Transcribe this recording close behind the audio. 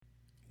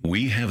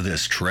We have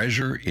this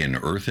treasure in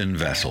earthen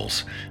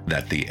vessels,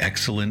 that the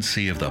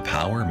excellency of the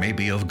power may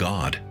be of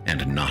God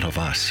and not of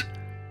us.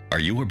 Are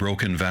you a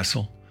broken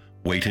vessel,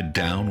 weighted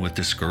down with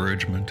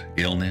discouragement,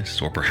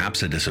 illness, or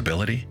perhaps a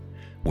disability?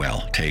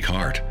 Well, take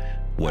heart.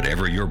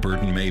 Whatever your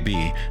burden may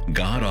be,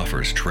 God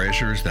offers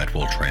treasures that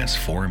will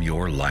transform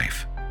your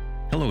life.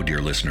 Hello,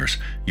 dear listeners.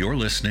 You're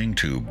listening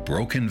to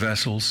Broken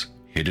Vessels,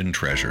 Hidden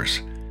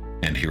Treasures.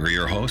 And here are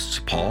your hosts,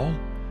 Paul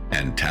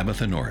and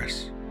Tabitha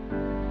Norris.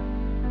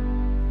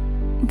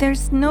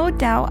 There's no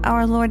doubt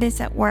our Lord is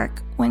at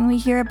work when we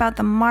hear about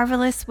the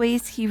marvelous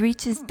ways He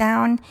reaches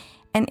down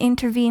and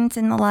intervenes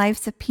in the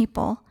lives of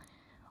people.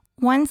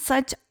 One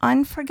such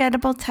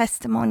unforgettable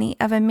testimony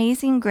of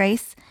amazing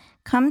grace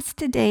comes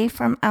today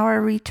from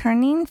our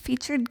returning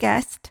featured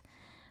guest,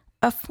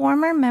 a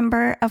former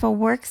member of a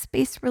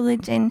works-based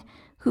religion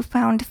who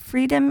found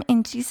freedom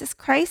in Jesus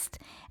Christ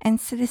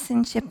and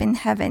citizenship in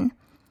heaven.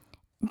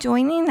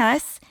 Joining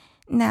us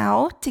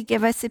now to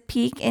give us a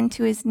peek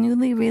into his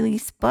newly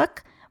released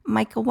book,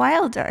 Micah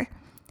Wilder.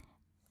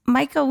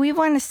 Micah, we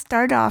want to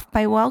start off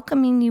by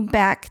welcoming you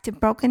back to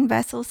Broken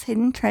Vessels,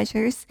 Hidden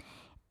Treasures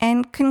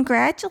and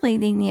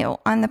congratulating you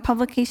on the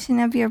publication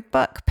of your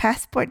book,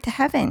 Passport to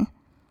Heaven.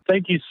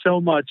 Thank you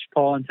so much,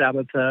 Paul and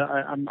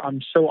Tabitha. I'm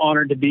so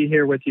honored to be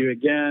here with you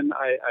again.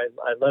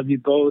 I love you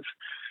both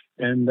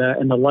and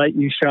the light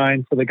you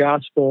shine for the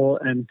gospel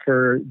and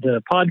for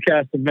the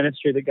podcast and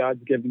ministry that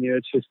God's given you.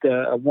 It's just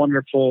a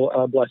wonderful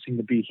blessing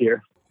to be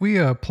here. We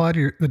applaud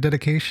the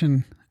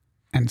dedication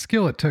and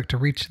skill it took to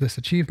reach this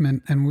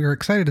achievement, and we're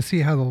excited to see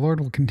how the Lord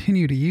will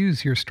continue to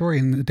use your story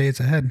in the days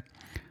ahead.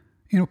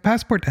 You know,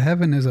 Passport to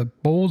Heaven is a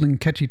bold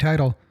and catchy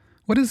title.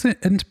 What is the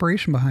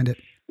inspiration behind it?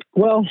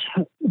 Well,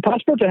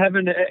 Passport to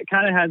Heaven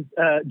kind of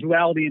has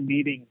duality in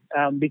meaning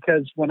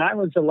because when I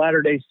was a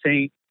Latter-day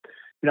Saint,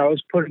 I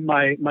was putting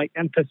my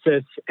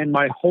emphasis and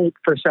my hope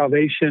for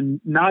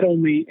salvation not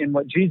only in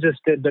what Jesus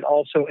did, but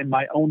also in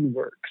my own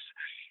works.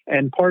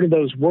 And part of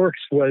those works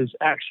was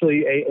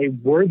actually a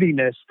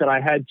worthiness that I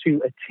had to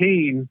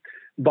attain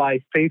by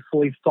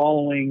faithfully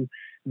following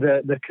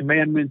the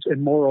commandments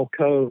and moral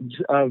codes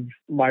of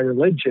my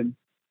religion.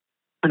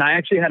 And I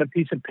actually had a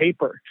piece of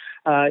paper.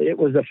 It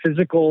was a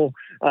physical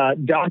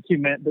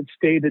document that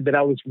stated that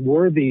I was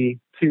worthy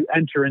to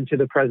enter into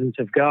the presence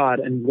of God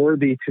and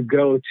worthy to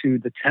go to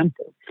the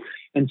temple.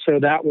 And so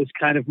that was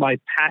kind of my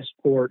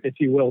passport, if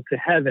you will, to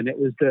heaven. It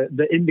was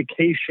the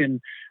indication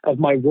of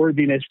my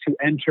worthiness to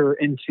enter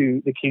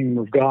into the kingdom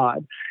of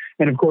God.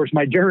 And of course,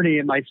 my journey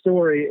and my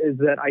story is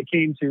that I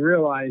came to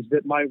realize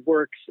that my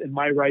works and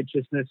my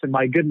righteousness and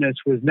my goodness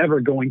was never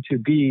going to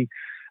be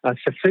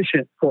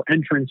sufficient for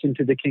entrance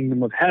into the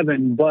kingdom of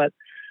heaven, but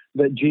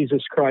that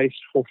Jesus Christ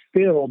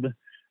fulfilled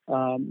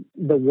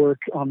the work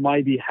on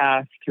my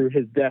behalf through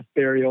his death,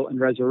 burial, and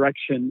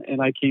resurrection. And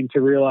I came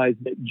to realize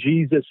that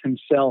Jesus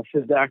himself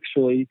is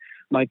actually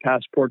my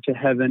passport to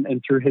heaven,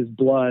 and through his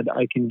blood,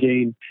 I can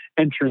gain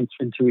entrance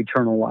into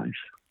eternal life.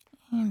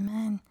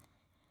 Amen.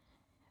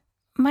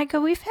 Micah,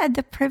 we've had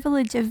the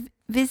privilege of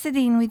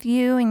visiting with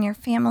you and your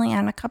family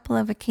on a couple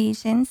of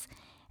occasions,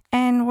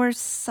 and we're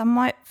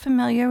somewhat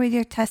familiar with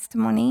your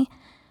testimony.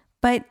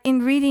 But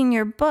in reading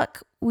your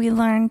book, we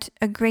learned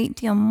a great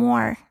deal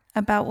more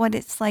about what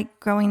it's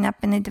like growing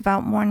up in a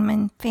devout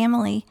Mormon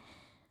family.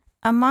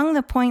 Among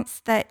the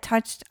points that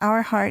touched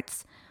our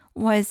hearts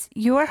was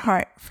your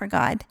heart for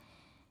God.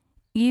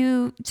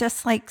 You,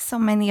 just like so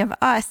many of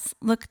us,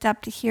 looked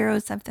up to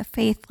heroes of the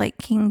faith like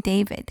King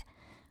David.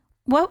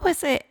 What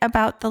was it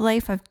about the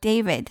life of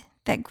David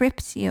that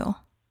grips you?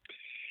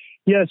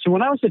 Yeah, so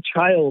when I was a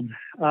child,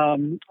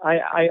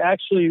 I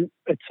actually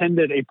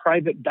attended a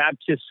private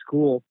Baptist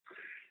school.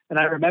 And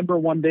I remember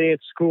one day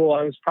at school,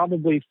 I was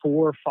probably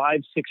 4,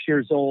 5, 6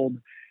 years old,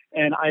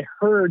 and I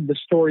heard the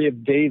story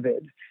of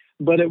David.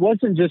 But it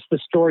wasn't just the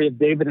story of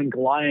David and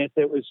Goliath.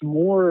 It was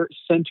more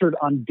centered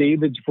on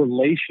David's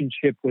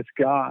relationship with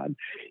God.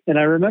 And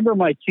I remember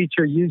my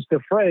teacher used the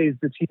phrase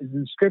that's used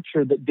in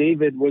Scripture that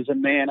David was a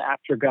man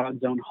after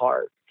God's own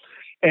heart.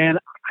 And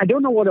I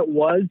don't know what it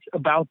was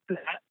about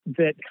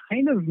that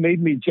kind of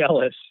made me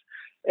jealous.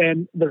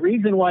 And the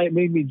reason why it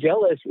made me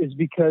jealous is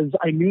because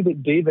I knew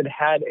that David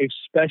had a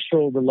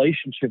special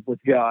relationship with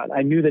God.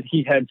 I knew that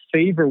he had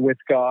favor with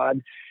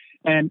God.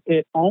 And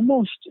it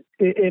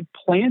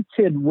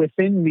planted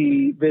within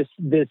me this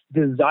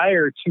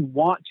desire to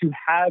want to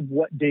have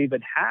what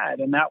David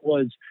had. And that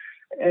was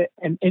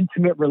an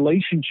intimate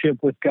relationship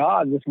with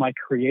God, with my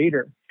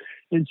Creator.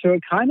 And so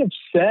it kind of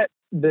set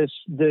this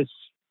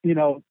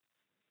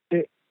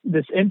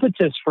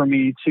impetus for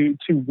me to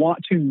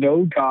want to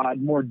know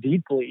God more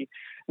deeply.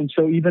 And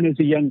so even as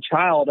a young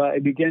child, I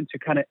began to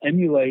kind of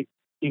emulate,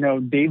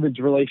 David's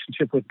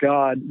relationship with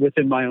God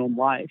within my own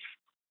life.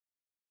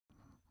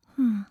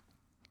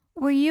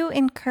 Were you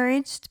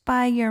encouraged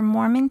by your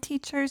Mormon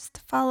teachers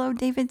to follow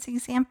David's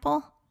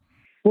example?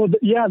 Well,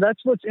 yeah, that's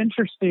what's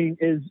interesting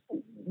is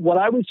what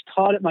I was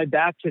taught at my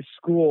Baptist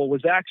school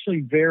was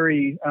actually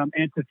very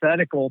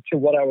antithetical to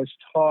what I was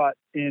taught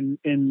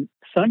in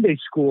Sunday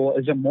school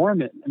as a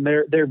Mormon. And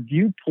their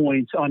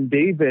viewpoints on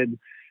David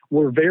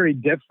were very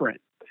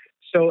different.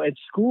 So at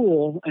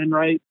school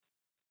and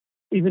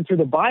even through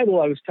the Bible,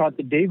 I was taught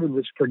that David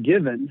was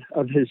forgiven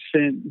of his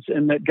sins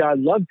and that God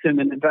loved him.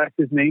 And in fact,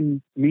 his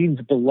name means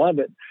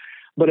beloved.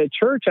 But at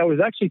church, I was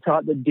actually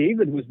taught that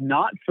David was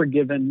not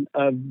forgiven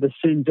of the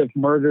sins of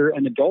murder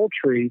and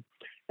adultery,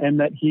 and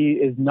that he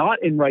is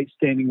not in right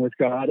standing with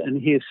God,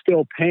 and he is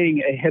still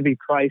paying a heavy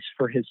price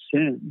for his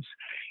sins.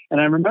 And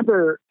I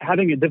remember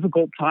having a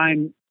difficult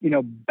time,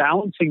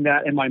 balancing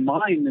that in my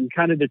mind and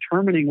kind of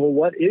determining, well,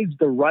 what is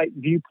the right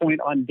viewpoint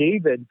on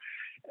David?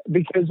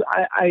 Because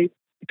I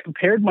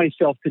compared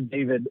myself to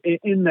David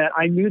in that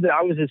I knew that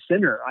I was a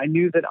sinner. I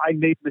knew that I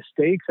made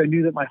mistakes. I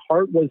knew that my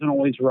heart wasn't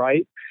always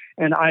right.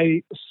 And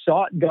I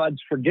sought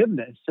God's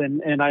forgiveness.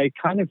 And I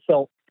kind of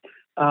felt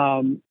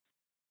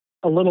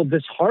a little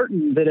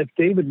disheartened that if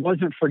David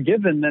wasn't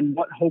forgiven, then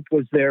what hope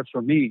was there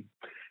for me?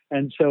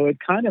 And so it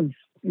kind of,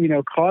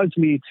 caused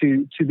me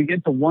to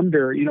begin to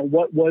wonder,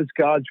 what was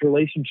God's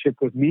relationship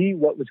with me?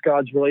 What was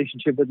God's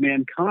relationship with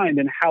mankind?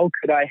 And how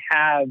could I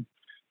have,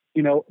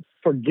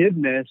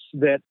 forgiveness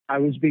that I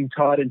was being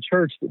taught in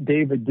church that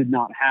David did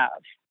not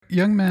have?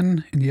 Young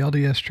men in the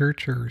LDS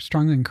Church are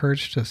strongly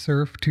encouraged to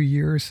serve 2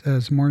 years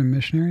as Mormon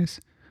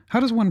missionaries. How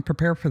does one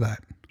prepare for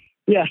that?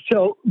 Yeah,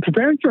 so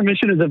preparing for a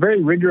mission is a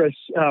very rigorous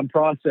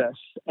process,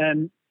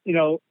 and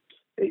you're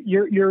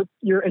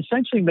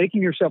essentially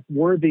making yourself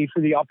worthy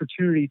for the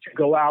opportunity to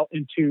go out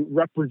and to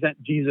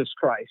represent Jesus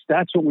Christ.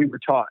 That's what we were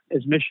taught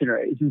as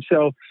missionaries, and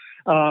so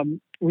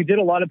we did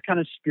a lot of kind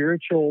of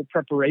spiritual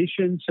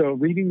preparation. So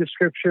reading the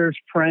scriptures,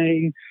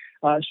 praying,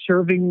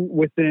 serving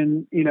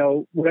within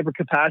whatever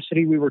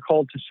capacity we were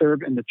called to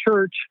serve in the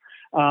church.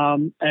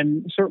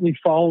 And certainly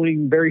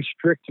following very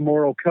strict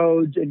moral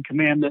codes and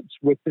commandments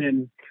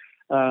within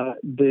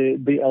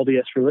the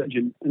LDS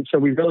religion. And so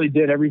we really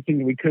did everything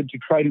that we could to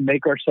try to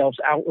make ourselves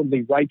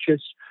outwardly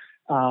righteous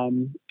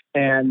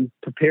and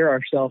prepare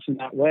ourselves in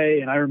that way.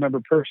 And I remember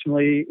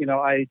personally,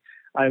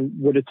 I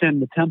would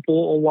attend the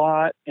temple a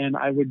lot, and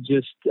I would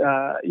just,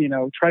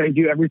 try to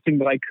do everything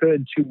that I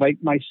could to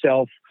make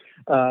myself,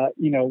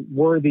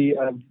 worthy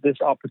of this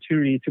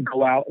opportunity to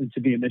go out and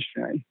to be a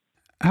missionary.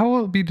 How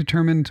will it be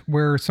determined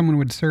where someone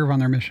would serve on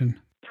their mission?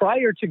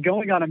 Prior to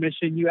going on a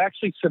mission, you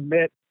actually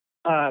submit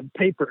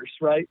papers,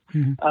 right,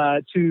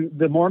 to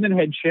the Mormon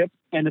headship,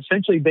 and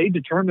essentially they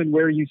determine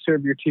where you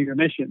serve your 2-year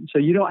mission. So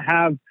you don't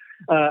have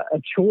a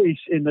choice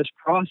in this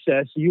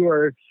process. You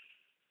are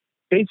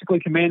basically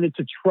commanded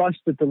to trust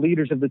that the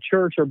leaders of the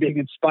church are being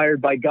inspired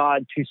by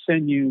God to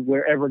send you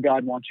wherever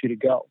God wants you to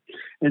go.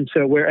 And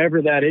so wherever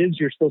that is,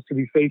 you're supposed to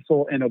be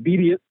faithful and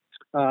obedient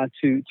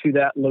to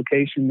that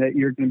location that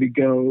you're going to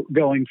be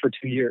going for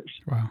 2 years.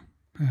 Wow.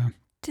 Yeah.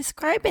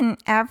 Describe an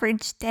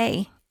average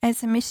day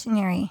as a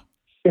missionary.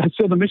 Yeah,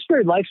 so the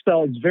missionary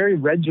lifestyle is very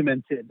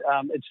regimented.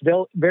 It's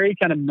very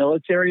kind of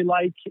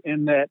military-like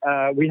in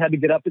that we had to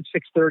get up at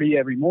 6:30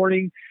 every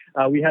morning.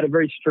 We had a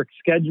very strict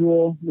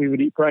schedule. We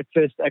would eat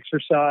breakfast,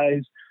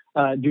 exercise,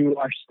 do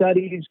our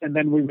studies, and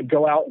then we would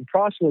go out and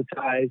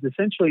proselytize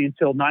essentially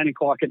until 9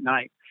 o'clock at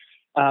night.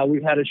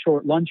 We had a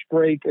short lunch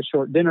break, a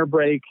short dinner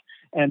break,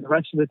 and the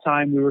rest of the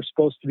time we were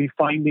supposed to be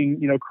finding,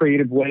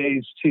 creative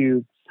ways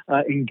to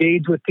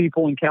engage with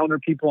people, encounter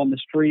people on the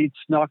streets,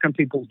 knock on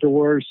people's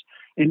doors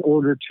in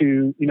order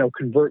to,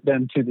 convert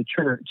them to the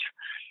church.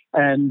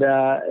 And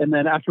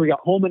then after we got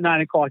home at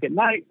 9 o'clock at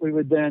night, we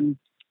would then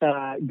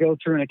go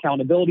through an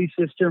accountability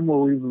system where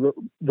we would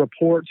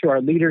report to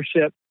our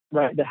leadership,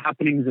 right, the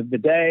happenings of the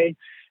day.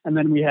 And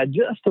then we had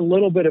just a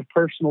little bit of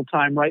personal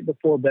time right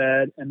before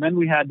bed. And then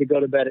we had to go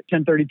to bed at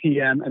 10:30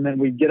 p.m. And then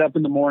we'd get up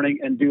in the morning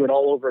and do it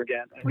all over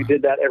again. And we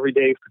did that every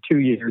day for 2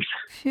 years.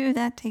 Phew,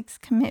 that takes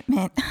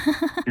commitment.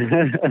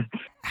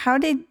 How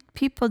did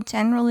people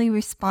generally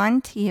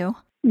respond to you?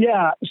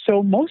 Yeah,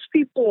 so most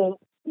people,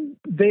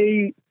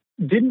 they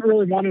didn't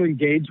really want to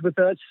engage with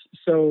us.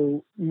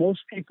 So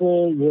most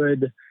people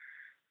would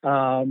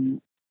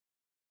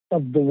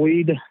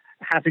avoid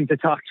having to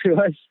talk to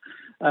us.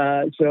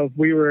 So if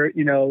we were,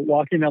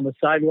 walking down the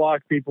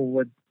sidewalk, people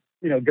would,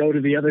 go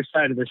to the other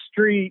side of the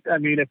street. I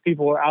mean, if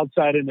people were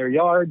outside in their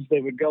yards,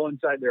 they would go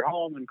inside their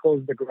home and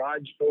close the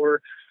garage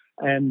door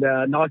and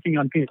knocking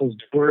on people's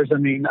doors. I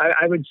mean,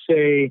 I would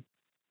say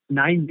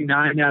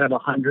 99 out of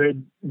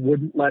 100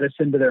 wouldn't let us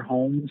into their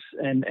homes.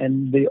 And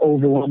the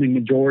overwhelming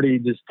majority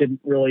just didn't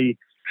really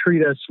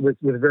treat us with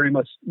very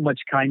much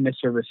kindness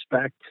or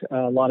respect.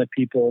 A lot of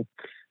people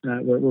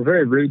were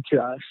very rude to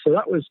us. So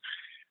that was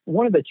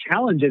one of the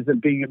challenges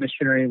of being a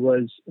missionary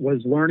was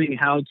learning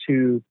how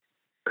to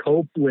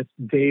cope with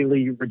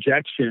daily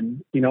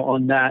rejection,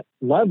 on that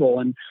level.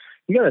 And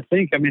you got to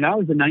think, I mean, I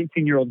was a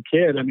 19-year-old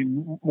kid. I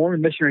mean, Mormon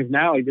missionaries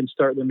now even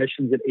start their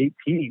missions at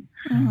 18.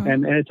 Mm-hmm.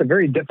 And it's a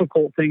very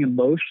difficult thing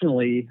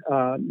emotionally,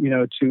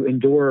 to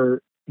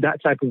endure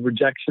that type of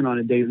rejection on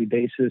a daily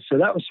basis. So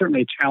that was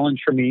certainly a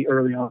challenge for me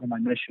early on in my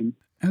mission.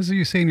 As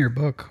you say in your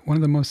book, one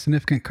of the most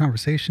significant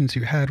conversations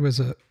you had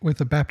was with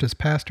a Baptist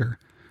pastor.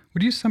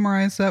 Would you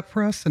summarize that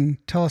for us and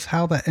tell us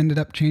how that ended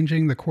up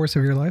changing the course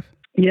of your life?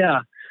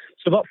 Yeah.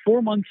 So about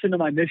 4 months into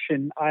my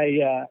mission,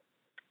 I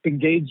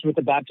engaged with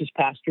a Baptist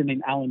pastor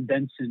named Alan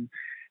Benson.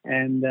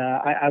 And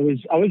I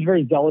was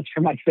very zealous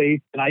for my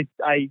faith. And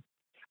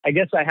I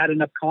guess I had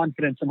enough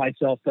confidence in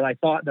myself that I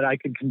thought that I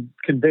could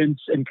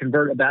convince and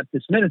convert a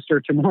Baptist minister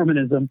to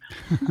Mormonism.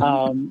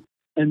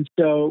 And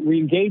so we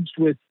engaged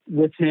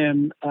with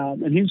him,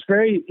 and he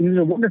was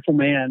a wonderful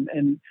man.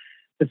 And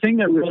the thing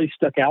that really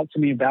stuck out to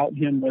me about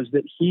him was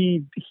that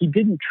he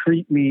didn't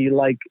treat me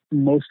like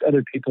most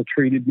other people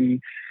treated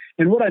me.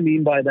 And what I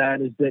mean by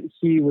that is that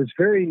he was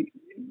very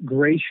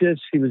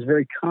gracious, he was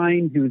very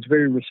kind, he was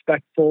very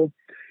respectful,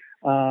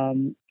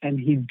 and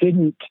he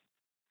didn't,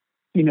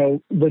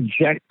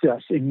 reject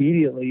us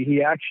immediately.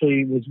 He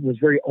actually was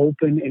very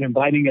open in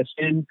inviting us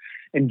in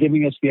and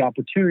giving us the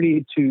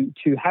opportunity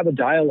to have a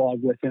dialogue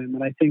with him.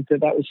 And I think that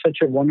was such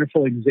a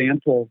wonderful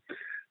example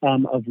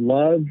of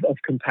love, of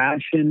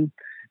compassion,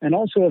 and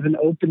also of an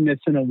openness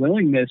and a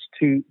willingness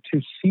to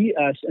see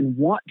us and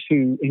want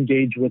to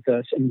engage with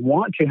us and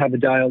want to have a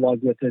dialogue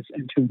with us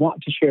and to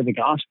want to share the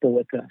gospel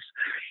with us.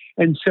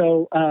 And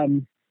so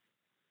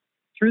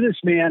through this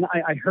man,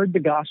 I heard the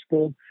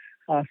gospel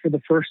for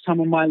the first time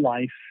in my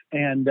life,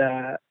 and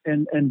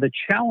the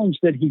challenge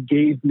that he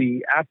gave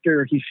me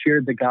after he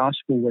shared the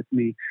gospel with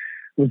me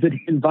was that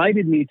he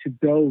invited me to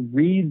go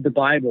read the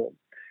Bible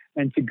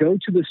and to go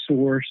to the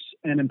source,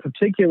 and in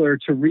particular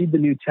to read the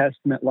New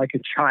Testament like a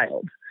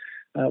child,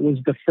 was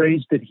the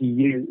phrase that he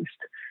used.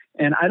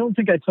 And I don't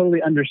think I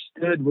totally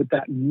understood what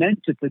that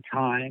meant at the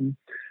time,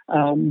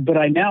 but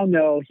I now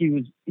know he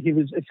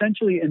was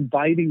essentially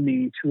inviting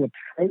me to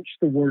approach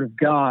the Word of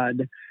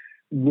God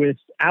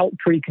without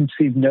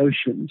preconceived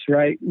notions,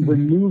 right? Mm-hmm.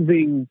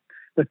 Removing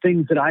the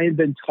things that I had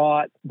been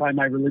taught by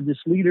my religious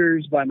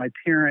leaders, by my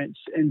parents,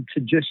 and to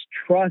just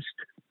trust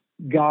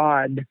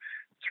God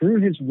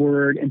through his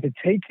word and to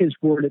take his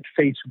word at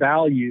face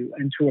value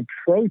and to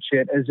approach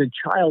it as a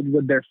child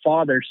would their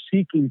father,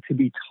 seeking to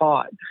be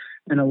taught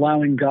and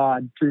allowing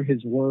God through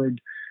his word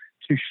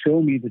to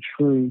show me the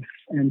truth.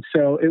 And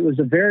so it was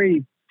a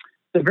very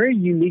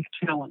unique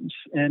challenge.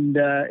 And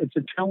it's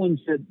a challenge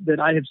that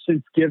I have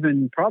since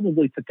given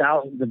probably to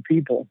thousands of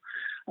people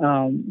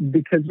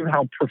because of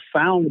how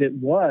profound it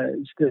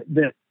was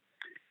that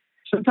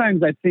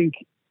sometimes I think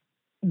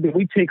that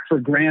we take for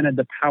granted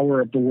the power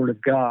of the Word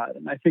of God.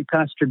 And I think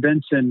Pastor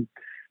Benson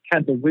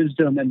had the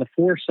wisdom and the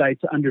foresight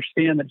to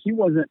understand that he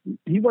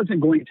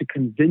wasn't going to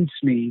convince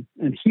me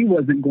and he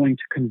wasn't going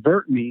to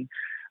convert me,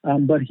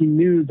 but he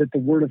knew that the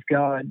Word of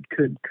God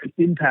could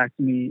impact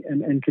me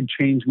and could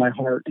change my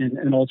heart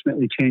and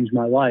ultimately change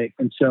my life.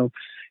 And so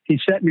he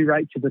set me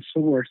right to the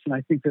source. And I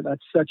think that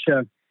that's such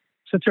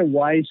a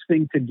wise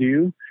thing to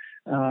do.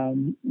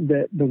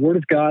 That the Word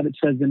of God, it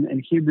says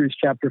in Hebrews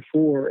chapter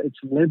 4, it's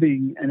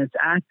living and it's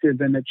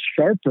active and it's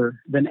sharper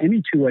than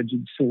any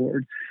two-edged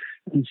sword.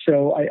 And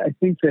so I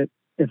think that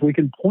if we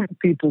can point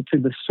people to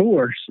the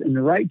source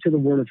and right to the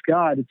Word of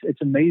God,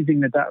 it's amazing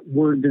that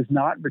Word does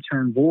not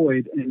return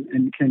void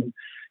and can,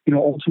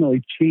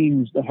 ultimately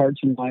change the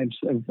hearts and lives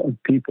of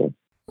people.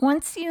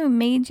 Once you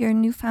made your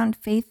newfound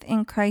faith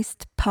in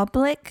Christ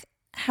public,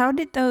 how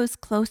did those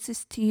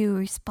closest to you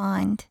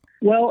respond?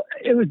 Well,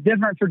 it was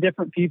different for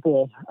different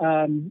people.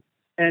 And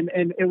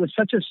it was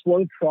such a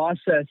slow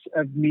process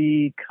of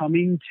me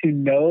coming to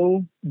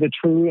know the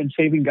true and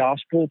saving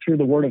gospel through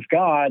the Word of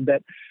God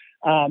that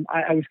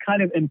I was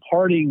kind of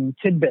imparting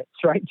tidbits,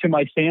 right, to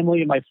my family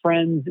and my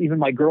friends, even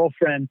my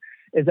girlfriend,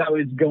 as I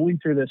was going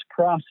through this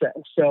process.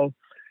 So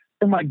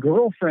for my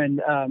girlfriend,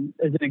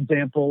 as an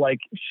example, like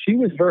she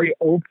was very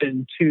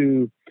open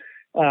to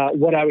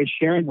what I was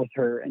sharing with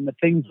her and the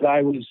things that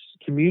I was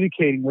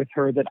communicating with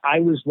her that I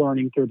was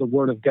learning through the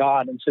Word of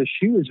God. And so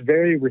she was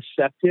very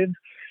receptive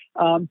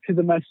to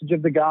the message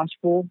of the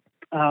gospel,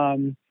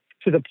 to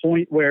the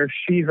point where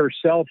she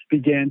herself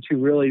began to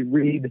really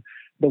read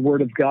the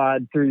Word of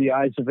God through the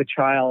eyes of a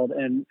child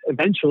and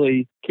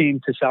eventually came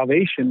to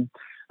salvation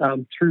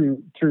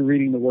through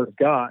reading the Word of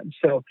God.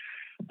 So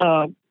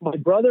my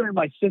brother and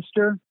my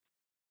sister,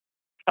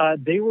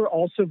 they were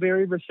also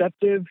very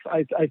receptive.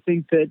 I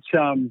think that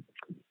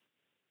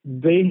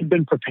they had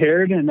been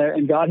prepared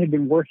and God had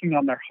been working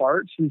on their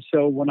hearts. And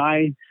so when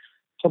I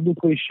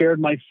publicly shared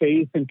my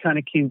faith and kind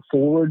of came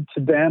forward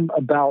to them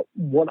about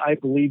what I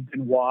believed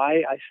and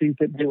why, I think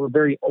that they were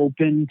very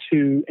open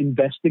to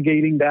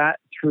investigating that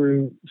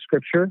through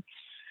Scripture.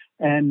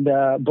 And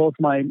both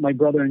my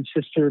brother and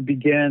sister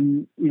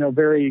began,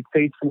 very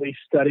faithfully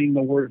studying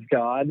the Word of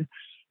God,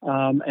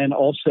 and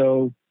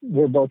also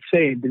were both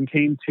saved and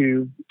came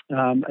to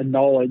a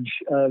knowledge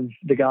of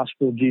the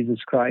gospel of Jesus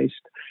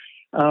Christ.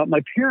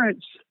 My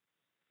parents,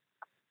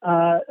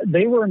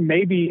 they were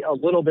maybe a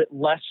little bit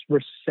less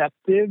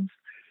receptive,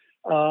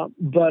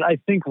 but I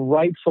think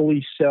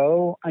rightfully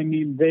so. I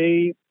mean,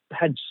 they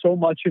had so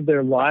much of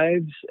their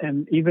lives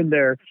and even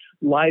their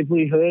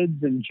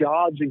livelihoods and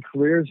jobs and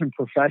careers and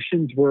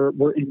professions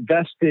were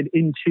invested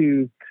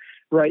into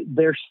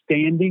their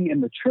standing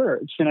in the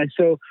church. And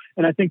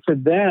I think for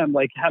them,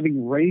 like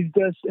having raised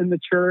us in the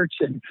church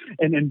and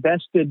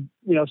invested,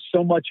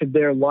 so much of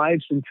their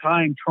lives and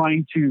time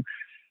trying to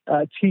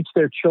teach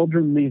their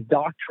children these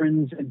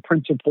doctrines and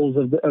principles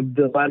of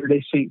the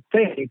Latter-day Saint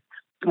faith,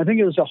 I think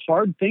it was a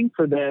hard thing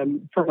for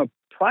them from a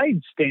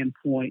pride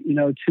standpoint,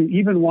 to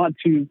even want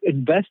to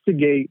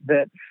investigate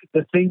that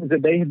the things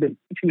that they had been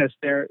teaching us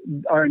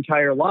our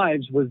entire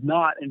lives was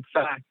not, in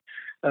fact,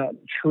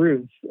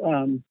 truth.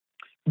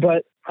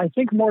 But I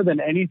think more than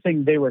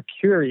anything, they were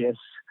curious.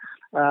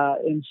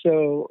 And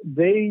so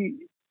they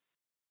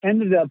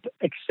ended up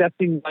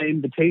accepting my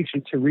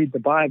invitation to read the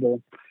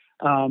Bible,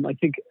 I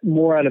think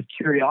more out of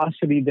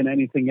curiosity than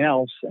anything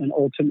else. And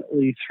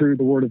ultimately, through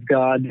the Word of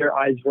God, their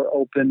eyes were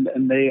opened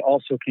and they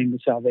also came to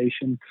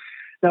salvation.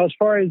 Now, as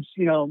far as,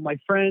 my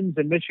friends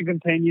and mission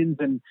companions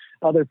and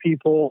other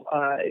people,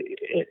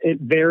 it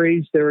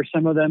varies. There were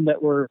some of them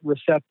that were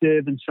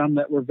receptive and some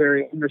that were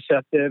very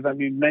unreceptive. I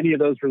mean, many of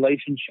those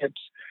relationships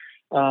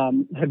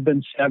have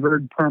been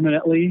severed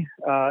permanently,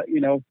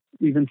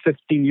 even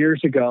 15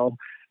 years ago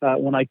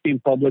when I came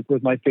public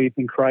with my faith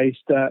in Christ.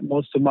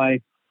 Most of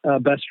my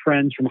best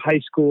friends from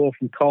high school,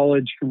 from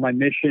college, from my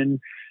mission,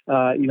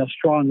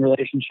 strong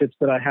relationships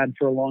that I had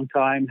for a long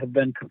time have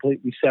been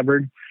completely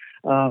severed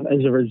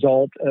as a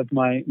result of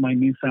my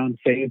newfound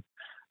faith.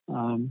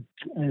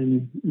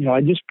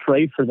 I just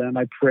pray for them.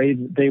 I pray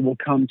that they will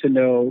come to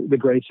know the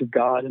grace of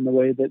God in the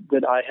way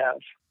that I have.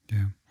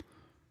 Yeah.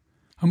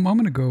 A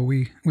moment ago,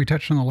 we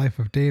touched on the life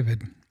of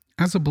David.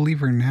 As a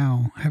believer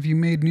now, have you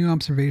made new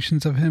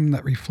observations of him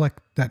that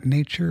reflect that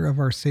nature of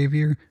our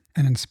Savior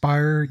and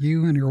inspire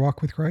you in your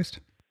walk with Christ?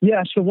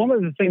 Yeah, so one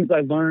of the things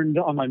I learned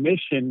on my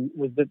mission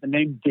was that the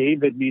name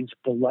David means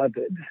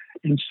beloved.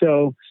 And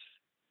so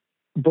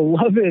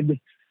beloved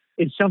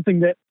is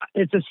something that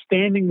it's a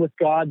standing with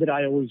God that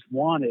I always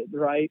wanted,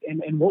 right?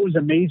 And what was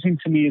amazing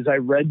to me as I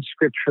read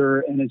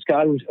Scripture and as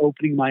God was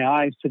opening my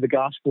eyes to the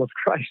gospel of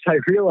Christ, I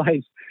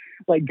realized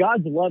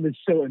God's love is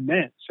so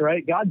immense,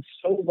 right? God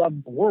so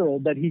loved the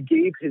world that he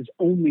gave his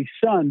only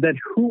son, that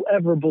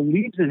whoever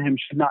believes in him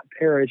should not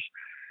perish,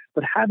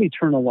 but have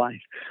eternal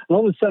life. And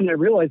all of a sudden I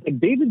realized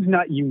David's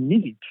not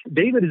unique.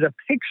 David is a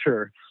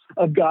picture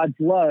of God's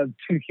love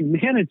to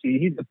humanity.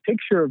 He's a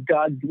picture of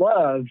God's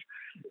love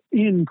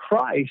in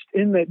Christ,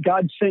 in that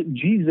God sent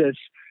Jesus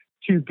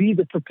to be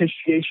the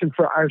propitiation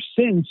for our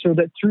sins so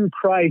that through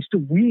Christ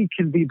we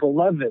can be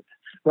beloved,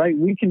 right?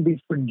 We can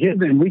be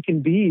forgiven. We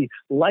can be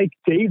like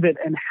David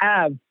and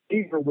have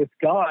favor with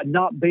God,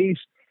 not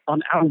based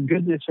on our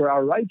goodness or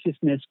our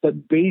righteousness,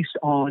 but based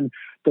on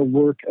the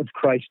work of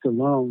Christ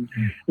alone.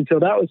 And so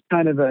that was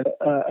kind of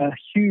a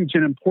huge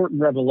and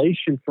important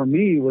revelation for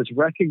me, was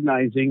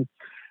recognizing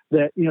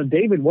that,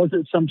 David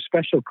wasn't some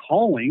special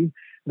calling,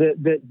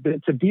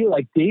 that to be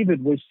like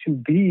David was to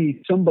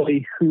be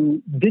somebody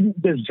who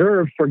didn't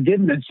deserve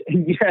forgiveness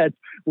and yet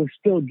was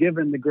still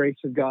given the grace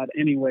of God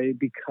anyway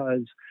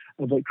because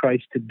of what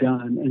Christ had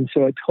done. And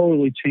so it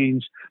totally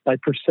changed my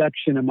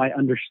perception and my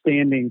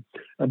understanding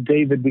of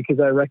David, because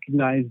I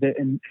recognized that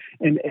and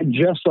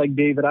just like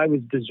David, I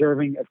was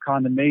deserving of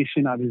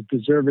condemnation. I was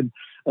deserving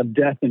of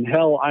death and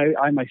hell.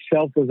 I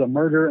myself was a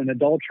murderer and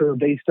adulterer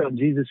based on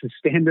Jesus'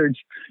 standards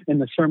in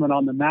the Sermon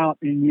on the Mount,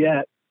 and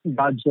yet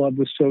God's love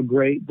was so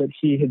great that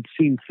he had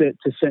seen fit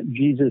to send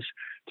Jesus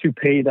to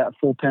pay that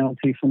full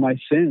penalty for my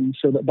sins,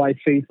 so that by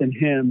faith in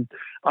him,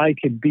 I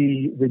could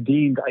be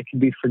redeemed, I could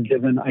be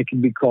forgiven, I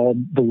could be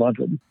called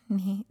beloved.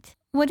 Neat.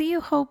 What do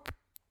you hope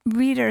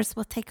readers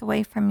will take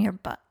away from your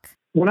book?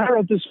 When I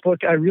wrote this book,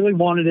 I really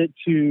wanted it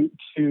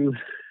to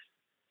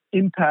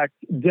impact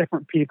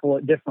different people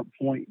at different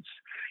points.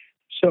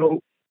 So,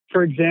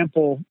 for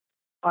example,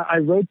 I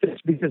wrote this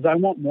because I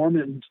want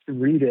Mormons to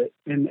read it,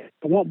 and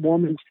I want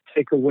Mormons to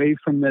take away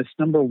from this,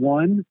 number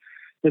one,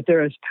 that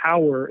there is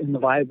power in the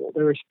Bible.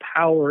 There is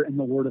power in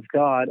the Word of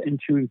God, and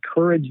to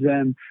encourage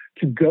them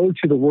to go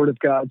to the Word of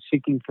God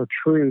seeking for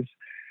truth.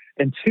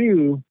 And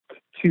two,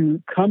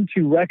 to come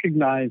to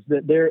recognize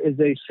that there is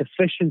a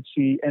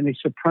sufficiency and a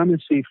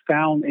supremacy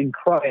found in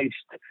Christ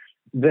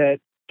that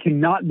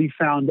cannot be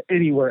found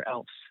anywhere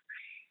else.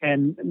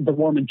 And the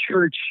Mormon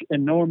Church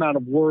and no amount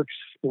of works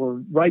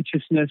or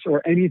righteousness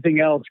or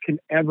anything else can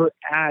ever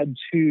add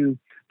to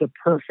the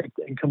perfect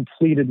and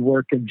completed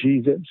work of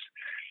Jesus.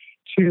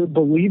 To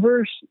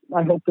believers,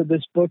 I hope that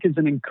this book is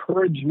an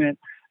encouragement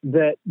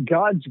that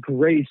God's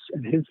grace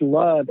and his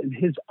love and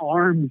his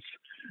arms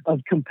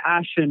of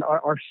compassion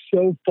are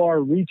so far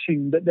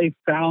reaching that they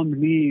found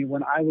me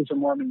when I was a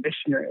Mormon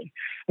missionary.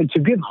 And to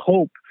give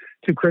hope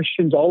to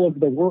Christians all over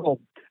the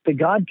world that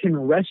God can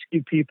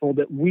rescue people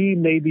that we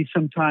maybe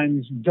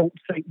sometimes don't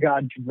think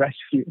God can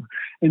rescue.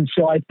 And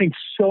so I think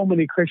so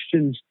many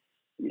Christians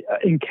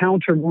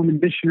encounter Mormon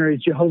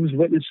missionaries, Jehovah's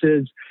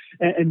Witnesses,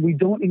 and we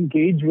don't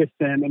engage with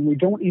them, and we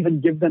don't even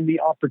give them the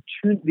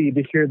opportunity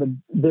to hear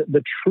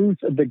the truth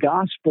of the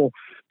gospel,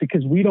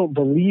 because we don't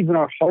believe in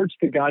our hearts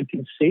that God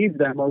can save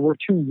them, or we're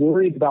too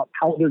worried about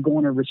how they're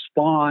going to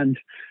respond,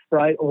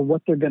 right, or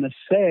what they're going to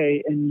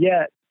say. And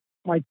yet,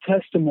 my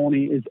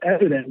testimony is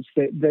evidence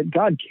that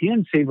God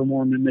can save a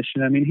Mormon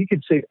mission. I mean, he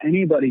could save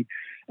anybody,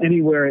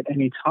 anywhere, at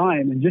any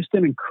time. And just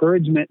an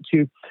encouragement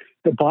to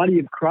the body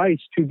of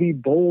Christ to be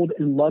bold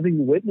and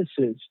loving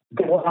witnesses,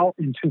 go out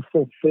and to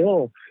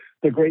fulfill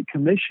the Great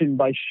Commission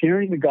by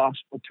sharing the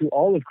gospel to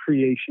all of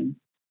creation.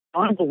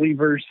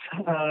 Unbelievers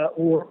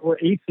or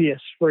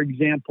atheists, for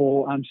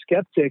example,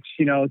 skeptics,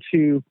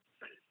 to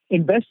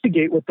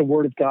investigate what the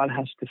Word of God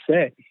has to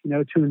say,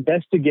 to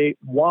investigate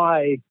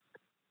why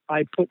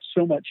I put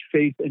so much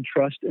faith and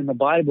trust in the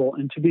Bible,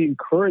 and to be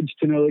encouraged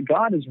to know that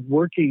God is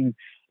working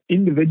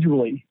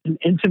individually and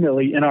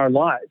intimately in our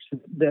lives,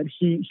 that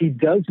he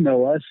does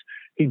know us,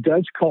 he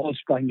does call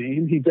us by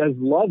name, he does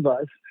love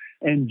us,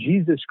 and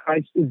Jesus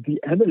Christ is the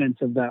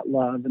evidence of that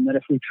love, and that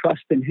if we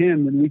trust in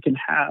him, then we can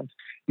have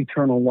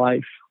eternal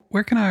life.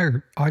 Where can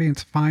our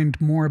audience find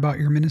more about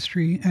your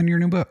ministry and your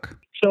new book?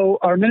 So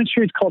our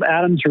ministry is called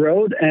Adams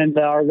Road, and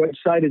our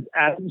website is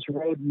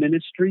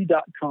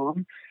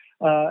adamsroadministry.com.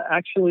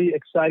 Actually,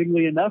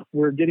 excitingly enough,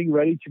 we're getting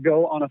ready to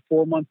go on a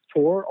 4-month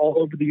tour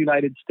all over the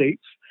United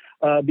States,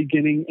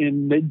 beginning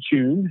in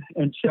mid-June.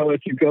 And so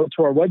if you go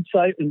to our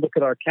website and look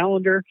at our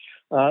calendar,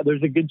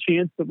 there's a good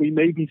chance that we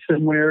may be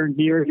somewhere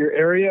near your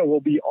area. We'll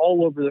be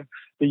all over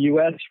the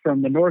U.S.,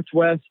 from the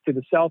Northwest to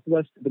the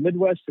Southwest to the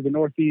Midwest to the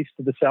Northeast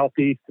to the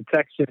Southeast to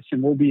Texas,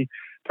 and we'll be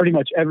pretty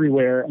much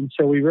everywhere. And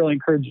so we really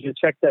encourage you to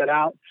check that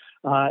out.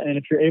 And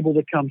if you're able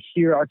to come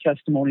hear our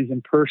testimonies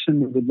in person,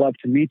 we would love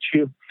to meet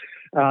you.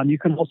 You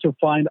can also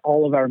find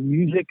all of our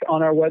music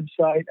on our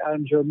website,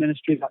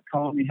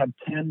 adamsroadministry.com. We have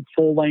 10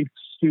 full-length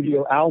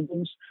studio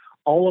albums.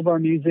 All of our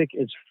music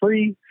is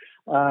free.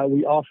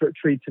 We offer it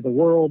free to the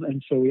world,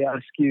 and so we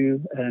ask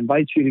you and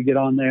invite you to get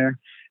on there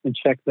and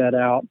check that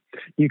out.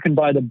 You can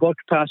buy the book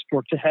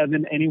Passport to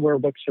Heaven anywhere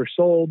books are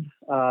sold.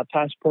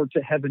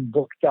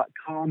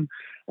 PassportToHeavenBook.com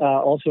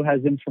also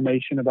has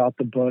information about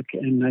the book,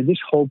 and I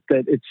just hope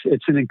that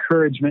it's an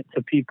encouragement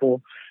to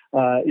people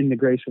in the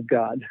grace of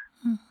God.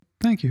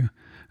 Thank you.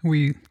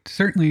 We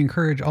certainly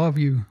encourage all of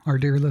you, our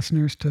dear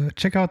listeners, to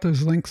check out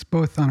those links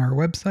both on our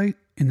website,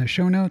 in the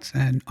show notes,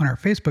 and on our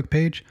Facebook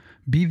page,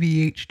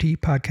 BVHT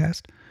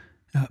Podcast.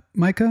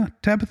 Micah,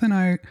 Tabitha, and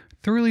I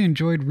thoroughly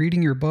enjoyed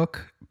reading your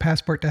book,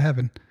 Passport to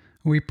Heaven.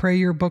 We pray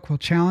your book will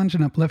challenge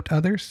and uplift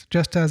others,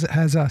 just as it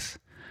has us.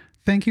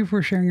 Thank you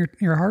for sharing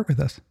your heart with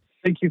us.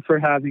 Thank you for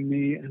having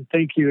me, and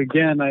thank you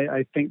again.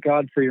 I thank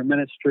God for your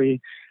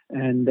ministry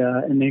and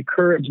the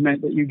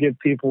encouragement that you give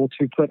people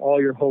to put all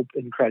your hope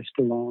in Christ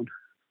alone.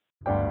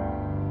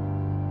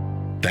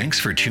 Thanks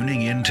for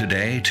tuning in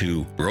today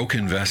to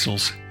Broken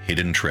Vessels,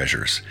 Hidden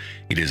Treasures.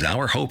 It is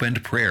our hope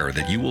and prayer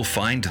that you will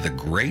find the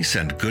grace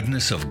and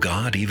goodness of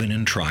God even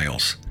in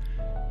trials.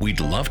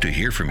 We'd love to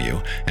hear from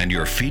you, and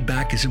your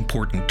feedback is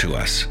important to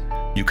us.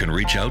 You can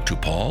reach out to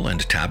Paul and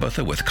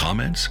Tabitha with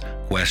comments,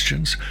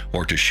 questions,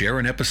 or to share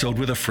an episode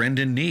with a friend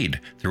in need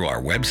through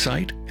our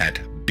website at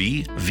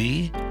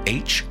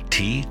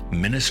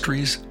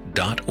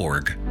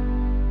bvhtministries.org.